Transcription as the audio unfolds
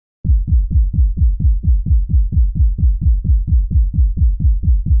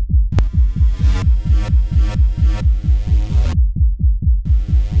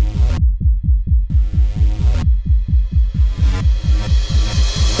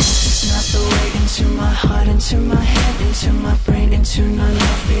into my heart, into my head, into my brain, into none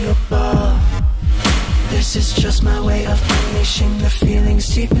love me above. This is just my way of unleashing the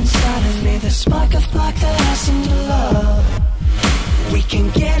feelings deep inside of me, the spark of black that I seem to love. We can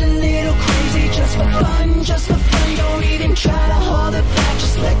get a little crazy just for fun, just for fun. Don't even try to hold it back,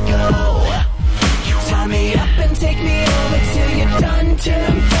 just let go. Tie me up and take me over till you're done, till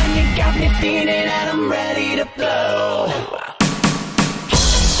I'm done. You got me feeling that I'm ready to blow.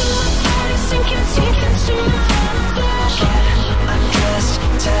 Into my body, sink your teeth into my flesh. Get undressed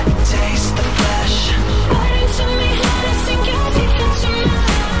to taste the flesh. Bite into me hard, sink your teeth into my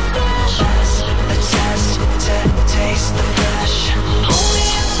flesh. Pass the test to taste the flesh. Hold me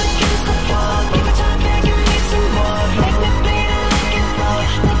up against the wall, give it time back, give me some more. Make me bleed and make it raw,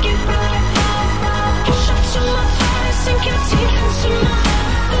 make it raw. Push up to my body, sink your teeth into my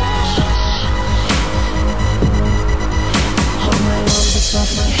flesh. Hold my arms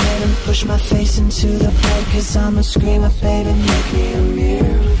above my head and push my face into the bed, 'cause I'm a screamer, baby, make me a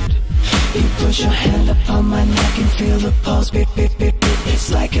mute. You put your hand upon my neck and feel the pulse beat, beat, beat, beat. It's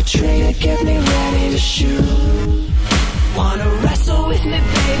like a trigger, get me ready to shoot. Wanna wrestle with me,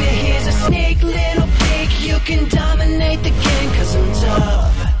 baby? Here's a sneak little peek. You can dominate the game, 'cause I'm tough.